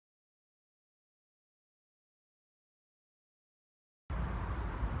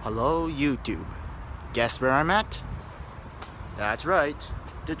Hello YouTube. Guess where I'm at? That's right,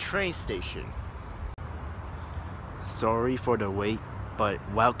 the train station. Sorry for the wait, but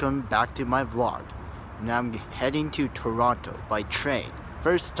welcome back to my vlog. Now I'm heading to Toronto by train.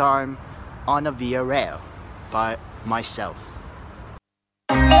 First time on a via rail by myself.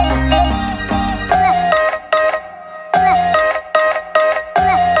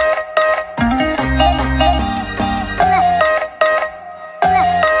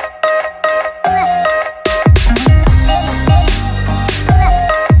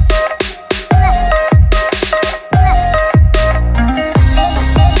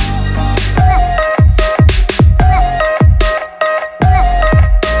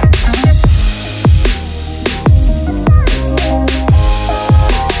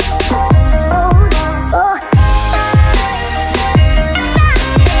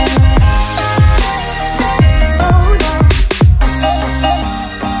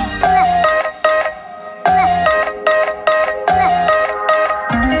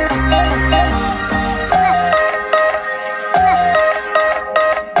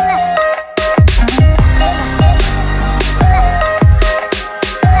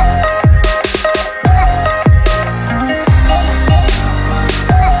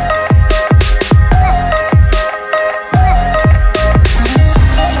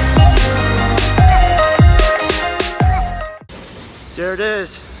 There it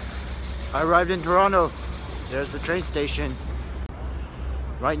is. I arrived in Toronto. There's the train station.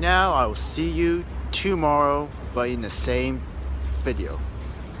 Right now, I will see you tomorrow, but in the same video.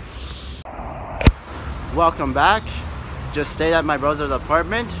 Welcome back. Just stayed at my brother's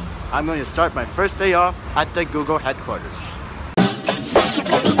apartment. I'm going to start my first day off at the Google headquarters.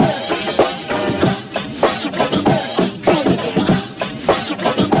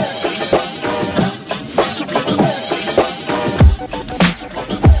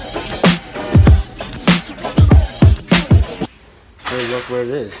 Look where it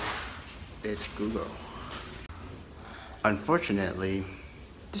is. It's Google. Unfortunately,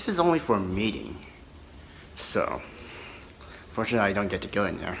 this is only for a meeting. So, fortunately I don't get to go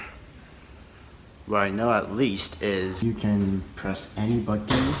in there. What I know at least is you can press any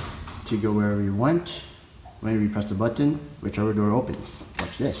button to go wherever you want. When you press the button, whichever door opens.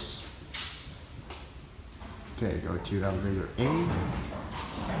 Watch this. Okay, go to elevator A.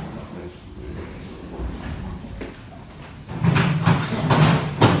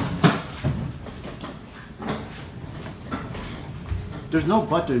 There's no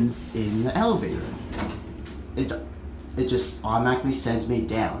buttons in the elevator. It just automatically sends me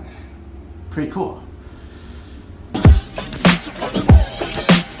down. Pretty cool.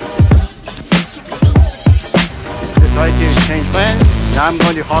 Decided to change plans. Now I'm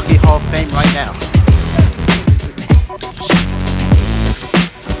going to Hockey Hall of Fame right now.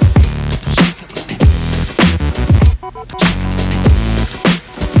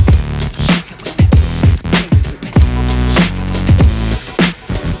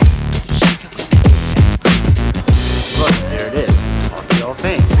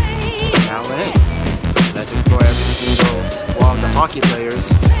 Let's explore every single one of the hockey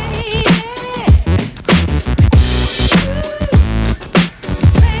players.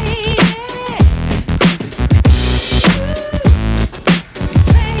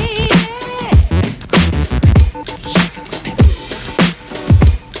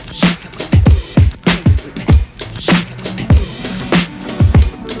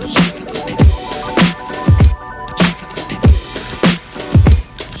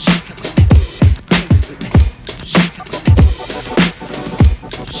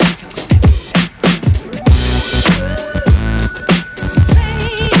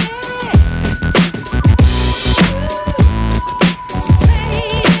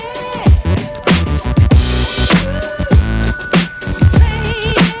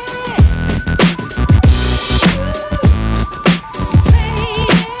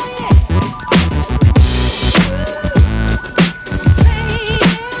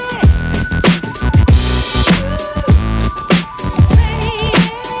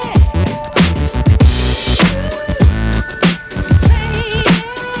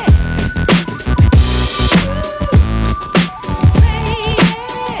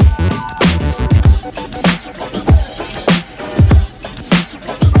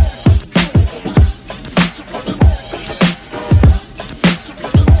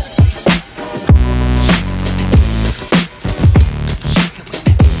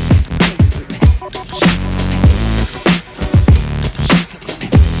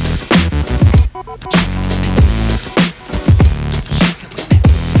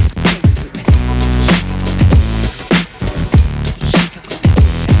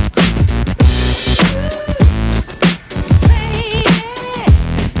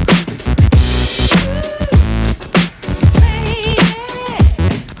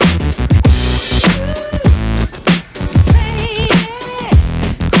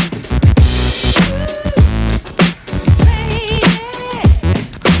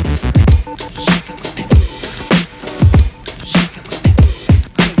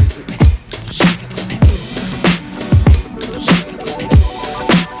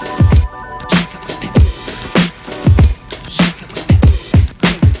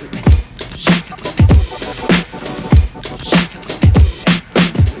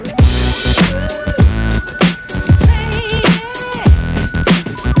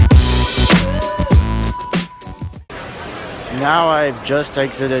 now I've just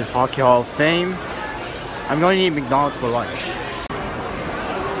exited Hockey Hall of Fame. I'm going to eat McDonald's for lunch.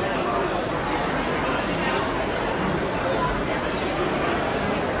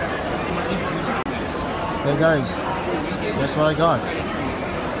 Hey guys, guess what I got?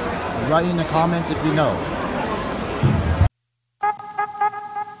 Write in the comments if you know.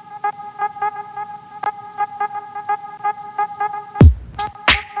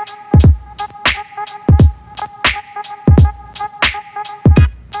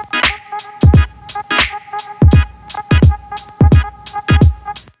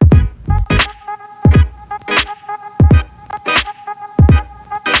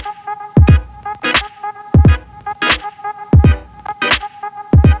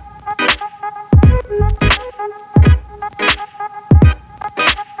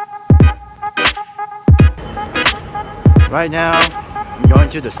 Right now, I'm going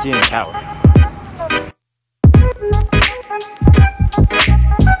to the CN Tower.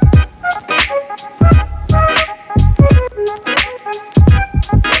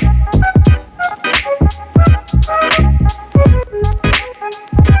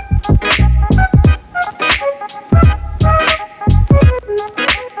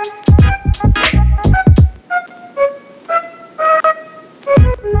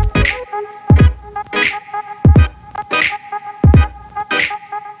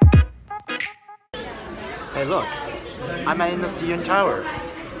 Hey look, I'm in the CN Tower.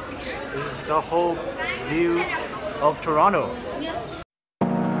 This is the whole view of Toronto.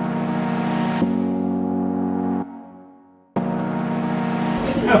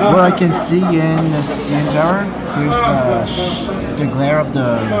 What I can see in the CN Tower, here's the glare of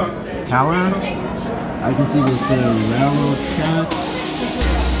the tower. I can see this railroad tracks.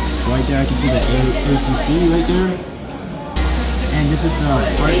 Right there I can see the ACC right there. And this is the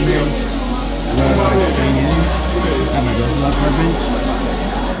apartment where I stay in at my rental apartment.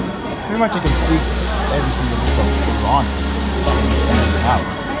 Pretty much I can see everything from Toronto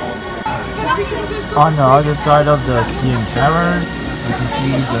on the other side of the CN Tower, you can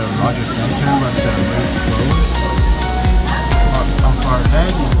see the Rogers Center where the race goes. On far ahead,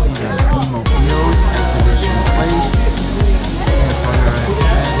 you can see the BMO Field Exhibition Place. And further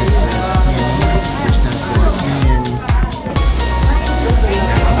ahead is the CNE, which stands for Union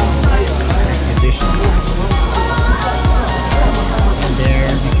Expedition. And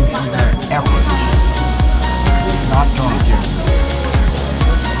there you can see the airport. Not Toronto here.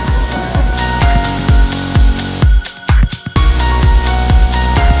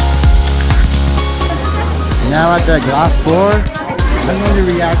 Now at the glass floor, I'm going to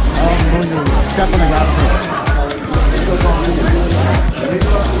react. I'm going to step on the glass floor.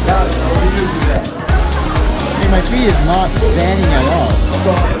 Hey, my feet is not standing at all.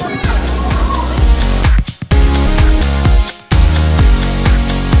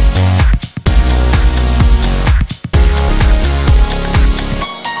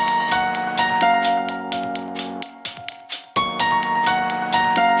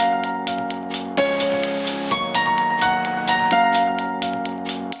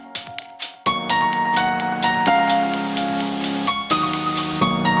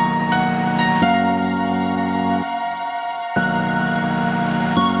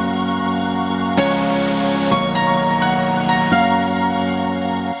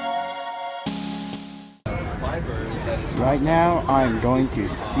 Right now, I'm going to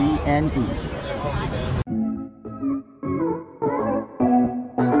CNE.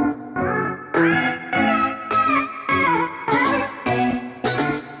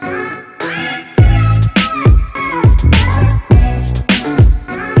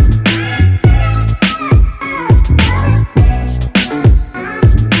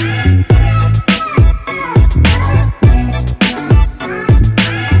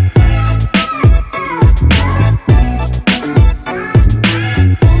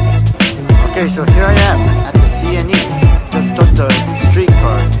 Okay, so here I am at the CNE. Just took the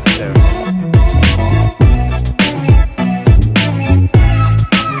streetcar there.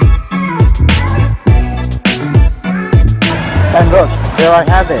 And look, there I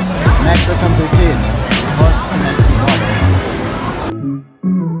have it. Metro completed.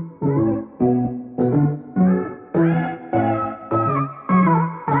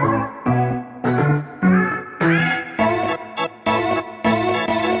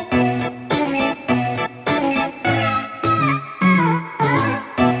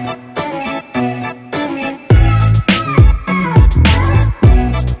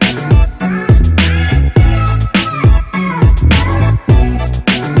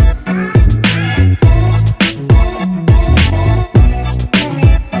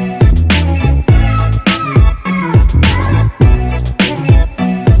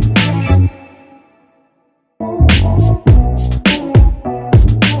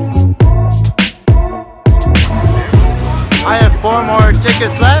 4 more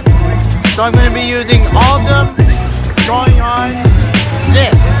tickets left, so I'm going to be using all of them going on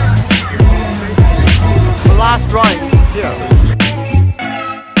this. The last ride here.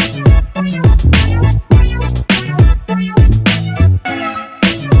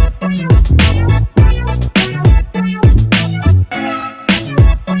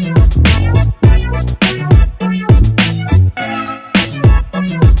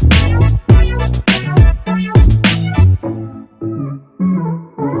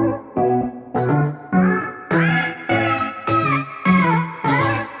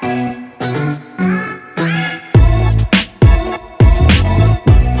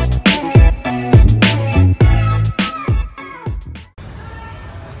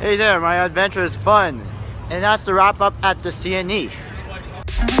 Hey there, my adventure is fun, and that's the wrap up at the CNE.